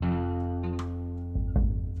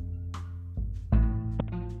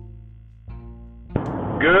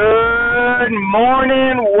Good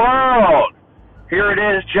morning, world. Here it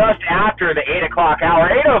is just after the 8 o'clock hour,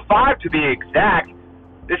 8:05 to be exact.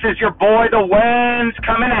 This is your boy, The Winds,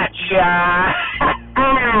 coming at ya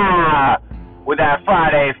with that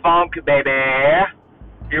Friday funk, baby.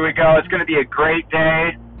 Here we go. It's going to be a great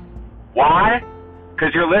day. Why?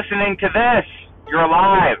 Because you're listening to this. You're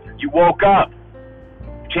alive. You woke up.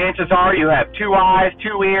 Chances are you have 2 eyes,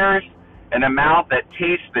 2 ears, and a mouth that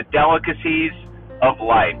tastes the delicacies of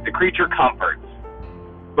life, the creature comforts.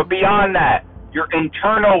 But beyond that, your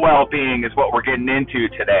internal well-being is what we're getting into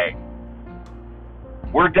today.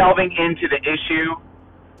 We're delving into the issue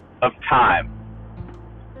of time.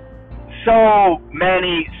 So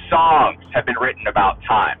many songs have been written about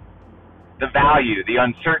time. The value, the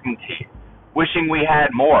uncertainty, wishing we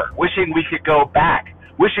had more, wishing we could go back,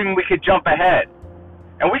 wishing we could jump ahead.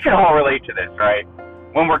 And we can all relate to this, right?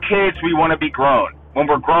 When we're kids, we want to be grown. When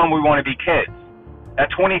we're grown, we want to be kids. That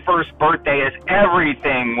 21st birthday is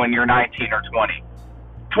everything when you're 19 or 20.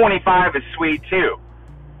 25 is sweet too.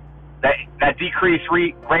 That decreased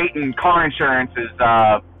rate in car insurance is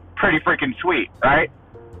pretty freaking sweet, right?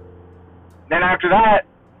 Then after that,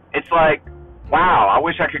 it's like, wow, I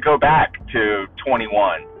wish I could go back to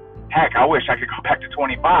 21. Heck, I wish I could go back to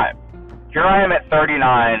 25. Here I am at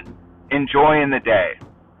 39, enjoying the day.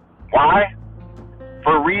 Why?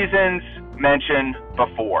 For reasons mentioned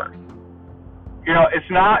before. You know, it's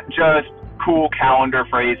not just cool calendar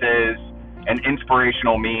phrases and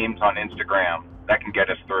inspirational memes on Instagram that can get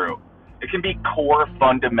us through. It can be core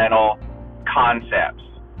fundamental concepts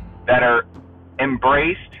that are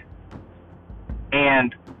embraced,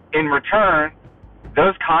 and in return,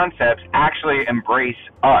 those concepts actually embrace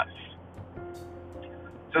us.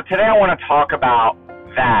 So today I want to talk about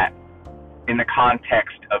that in the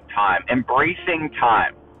context of time, embracing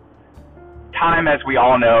time. Time, as we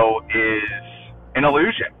all know, is an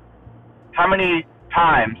illusion. How many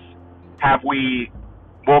times have we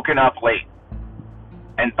woken up late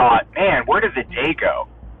and thought, man, where did the day go?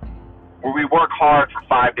 Where we work hard for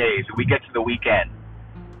 5 days and we get to the weekend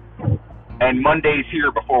and Monday's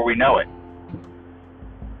here before we know it.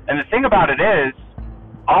 And the thing about it is,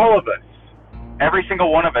 all of us, every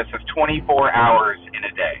single one of us has 24 hours in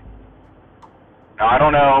a day. Now, I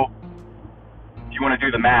don't know if you want to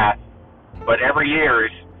do the math, but every year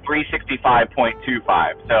is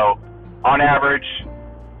 365.25. So on average,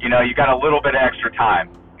 you know, you got a little bit of extra time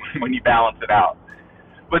when you balance it out.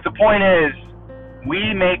 But the point is,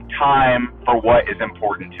 we make time for what is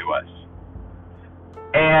important to us.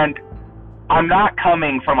 And I'm not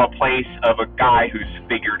coming from a place of a guy who's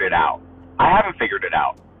figured it out. I haven't figured it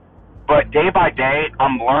out. But day by day,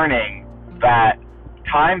 I'm learning that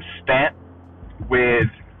time spent with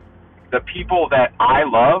the people that I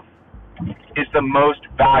love is the most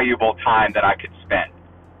valuable time that I could spend.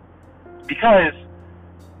 Because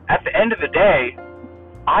at the end of the day,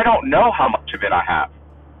 I don't know how much of it I have.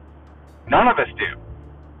 None of us do.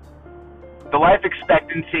 The life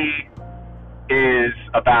expectancy is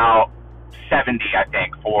about 70, I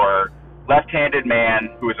think, for left-handed man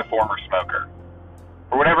who is a former smoker.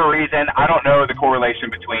 For whatever reason, I don't know the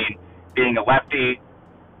correlation between being a lefty.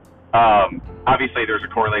 Obviously, there's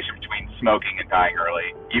a correlation between smoking and dying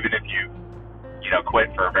early, even if you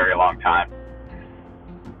quit for a very long time.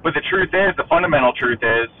 But the truth is, the fundamental truth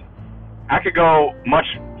is, I could go much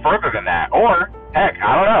further than that. Or, heck,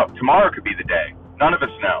 I don't know. Tomorrow could be the day. None of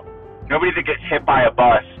us know. Nobody that gets hit by a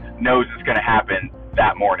bus knows it's going to happen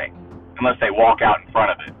that morning, unless they walk out in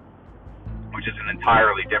front of it, which is an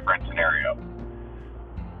entirely different scenario.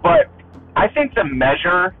 But I think the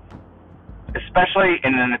measure, especially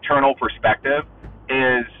in an eternal perspective,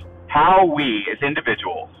 is how we as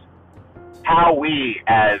individuals, how we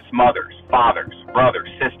as mothers, fathers, brothers,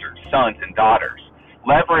 sisters, sons, and daughters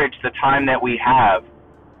leverage the time that we have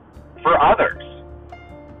for others.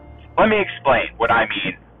 Let me explain what I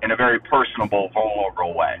mean in a very personable,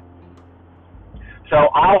 vulnerable way. So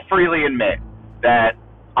I'll freely admit that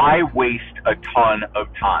I waste a ton of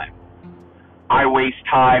time. I waste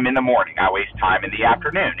time in the morning. I waste time in the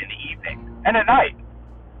afternoon, in the evening, and at night.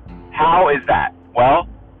 How is that? Well,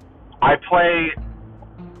 I play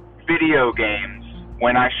video games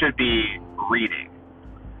when I should be reading.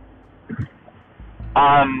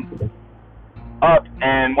 I'm up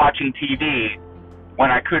and watching TV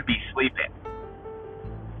when I could be sleeping.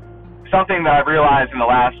 Something that I've realized in the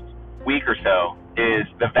last week or so is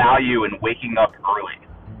the value in waking up early.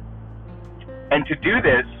 And to do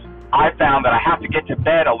this, I found that I have to get to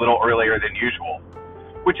bed a little earlier than usual,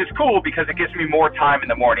 which is cool because it gives me more time in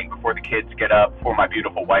the morning before the kids get up, before my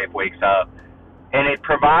beautiful wife wakes up. And it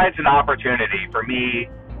provides an opportunity for me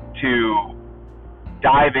to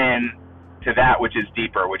dive in to that which is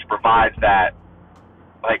deeper, which provides that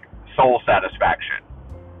like soul satisfaction.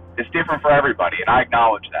 It's different for everybody, and I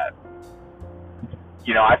acknowledge that.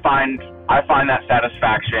 You know, I find that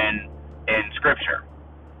satisfaction in Scripture.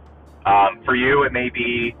 For you, it may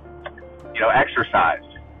be, you know, exercise,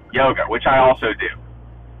 yoga, which I also do.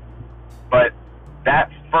 But that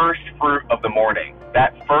first fruit of the morning,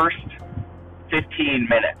 that first 15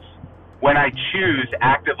 minutes, when I choose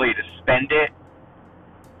actively to spend it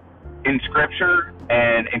in Scripture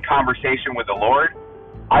and in conversation with the Lord,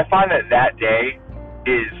 I find that that day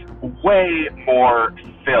is way more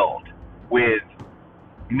filled with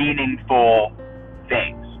meaningful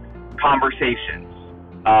things, conversations,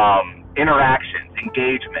 interactions,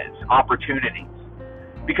 engagements, opportunities.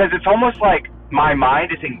 Because it's almost like my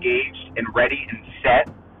mind is engaged and ready and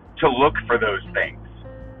set to look for those things,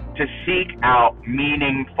 to seek out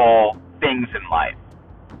meaningful things in life.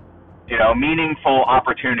 You know, meaningful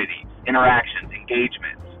opportunities, interactions,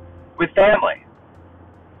 engagements with family,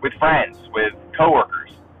 with friends, with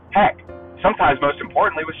coworkers, heck, sometimes most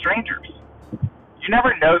importantly with strangers. You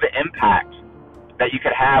never know the impact that you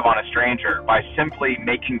could have on a stranger by simply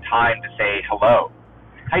making time to say hello.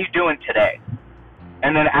 How you doing today?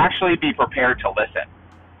 And then actually be prepared to listen.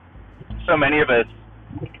 So many of us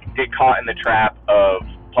get caught in the trap of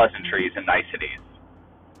pleasantries and niceties,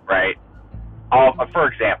 right? For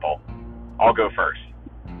example, I'll go first.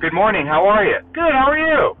 Good morning, how are you? Good, how are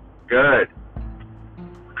you? Good.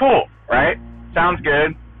 Cool, right? Sounds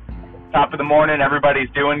good. Top of the morning, everybody's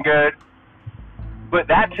doing good. But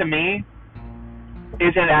that to me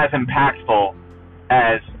isn't as impactfful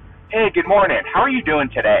as, hey, good morning, how are you doing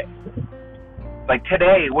today? Like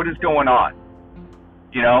today, what is going on?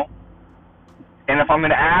 You know? And if I'm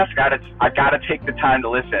going to ask, I got to take the time to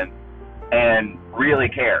listen and really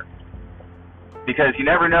care. Because you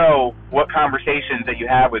never know what conversations that you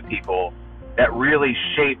have with people that really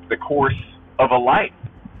shape the course of a life.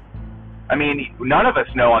 I mean, none of us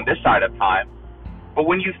know on this side of time, but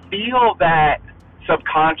when you feel that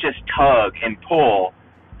subconscious tug and pull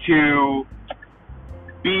to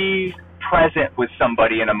be present with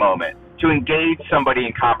somebody in a moment, to engage somebody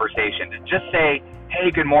in conversation, to just say,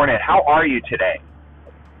 hey, good morning, how are you today?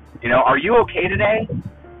 You know, are you okay today?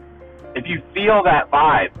 If you feel that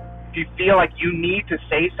vibe, if you feel like you need to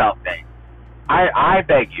say something, I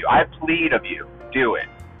beg you, I plead of you, do it.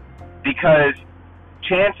 Because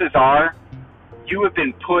chances are you have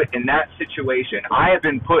been put in that situation, I have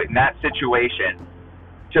been put in that situation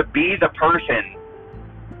to be the person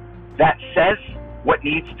that says what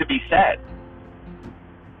needs to be said.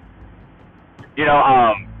 You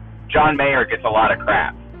know, John Mayer gets a lot of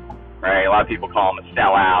crap, right? A lot of people call him a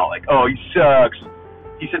sellout, like, oh, he sucks,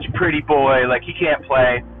 he's such a pretty boy, like, he can't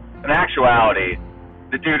play. In actuality,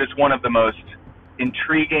 the dude is one of the most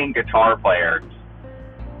intriguing guitar players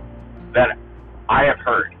that I have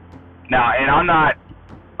heard. Now, and I'm not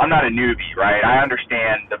a newbie, right? I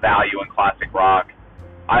understand the value in classic rock.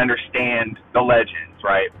 I understand the legends,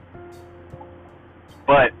 right?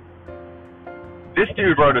 But this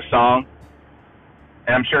dude wrote a song,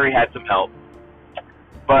 and I'm sure he had some help,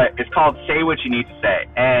 but it's called Say What You Need to Say.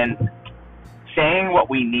 And saying what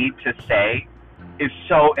we need to say is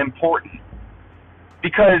so important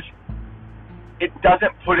because it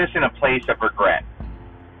doesn't put us in a place of regret.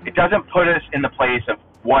 It doesn't put us in the place of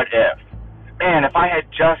what if. Man, if I had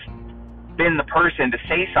just been the person to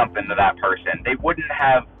say something to that person, they wouldn't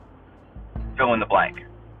have fill in the blank.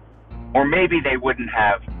 Or maybe they wouldn't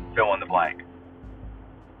have fill in the blank.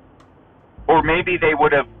 Or maybe they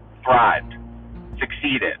would have thrived,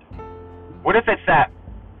 succeeded. What if it's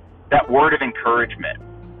that word of encouragement?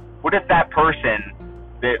 What if that person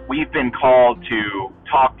that we've been called to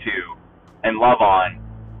talk to and love on,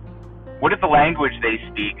 what if the language they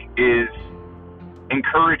speak is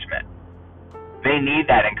encouragement? They need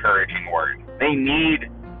that encouraging word. They need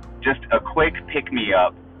just a quick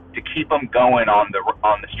pick-me-up to keep them going on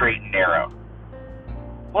the straight and narrow.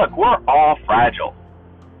 Look, we're all fragile.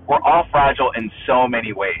 We're all fragile in so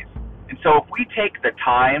many ways. And so if we take the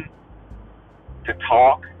time to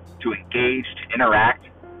talk, to engage, to interact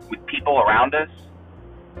with people around us,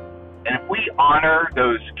 and if we honor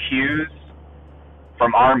those cues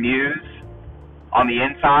from our muse on the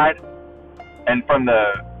inside and from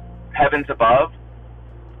the heavens above,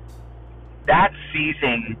 that's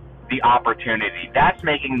seizing the opportunity. That's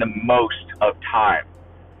making the most of time.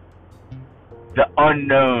 The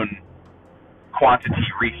unknown quantity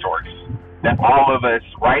resource that all of us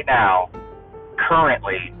right now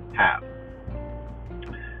currently have.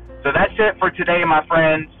 So that's it for today, my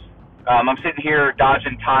friends. I'm sitting here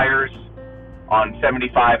dodging tires on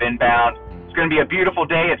 75 inbound. It's going to be a beautiful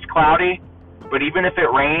day. It's cloudy, but even if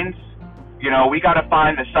it rains, you know, we got to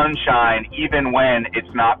find the sunshine even when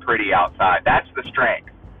it's not pretty outside. That's the strength.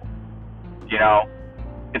 You know,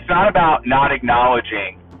 it's not about not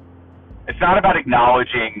acknowledging. It's not about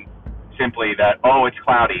acknowledging simply that, oh, it's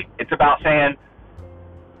cloudy. It's about saying,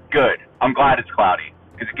 good, I'm glad it's cloudy,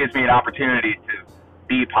 because it gives me an opportunity to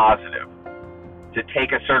be positive, to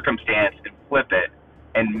take a circumstance and flip it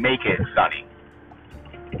and make it sunny.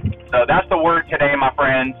 So that's the word today, my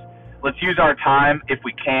friends. Let's use our time, if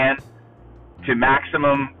we can, to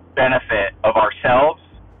maximum benefit of ourselves,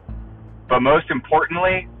 but most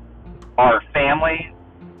importantly, our family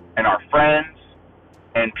and our friends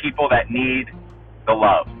and people that need the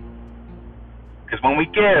love. Because when we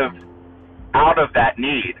give out of that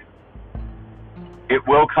need, it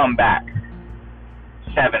will come back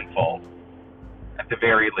sevenfold at the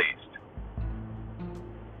very least.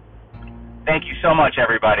 Thank you so much,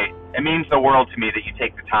 everybody. It means the world to me that you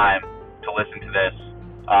take the time to listen to this.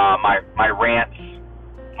 My rants,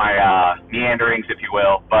 my meanderings, if you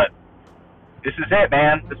will. But this is it,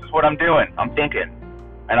 man. This is what I'm doing. I'm thinking.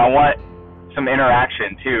 And I want some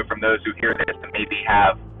interaction, too, from those who hear this and maybe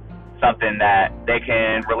have something that they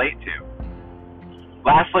can relate to.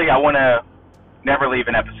 Lastly, I want to never leave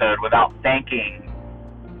an episode without thanking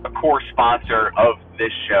a core sponsor of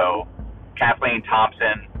this show, Kathleen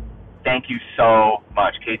Thompson. Thank you so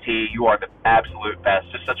much. KT, you are the absolute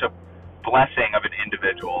best. Just such a blessing of an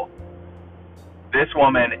individual. This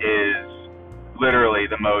woman is literally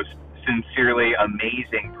the most sincerely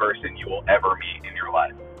amazing person you will ever meet in your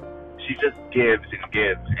life. She just gives and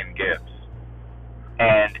gives and gives.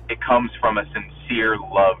 And it comes from a sincere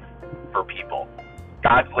love for people.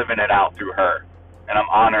 God's living it out through her. And I'm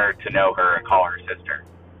honored to know her and call her sister.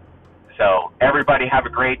 So everybody have a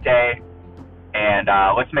great day. And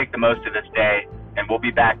let's make the most of this day. And we'll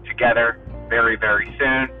be back together very, very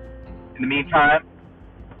soon. In the meantime,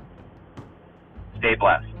 stay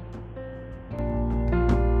blessed.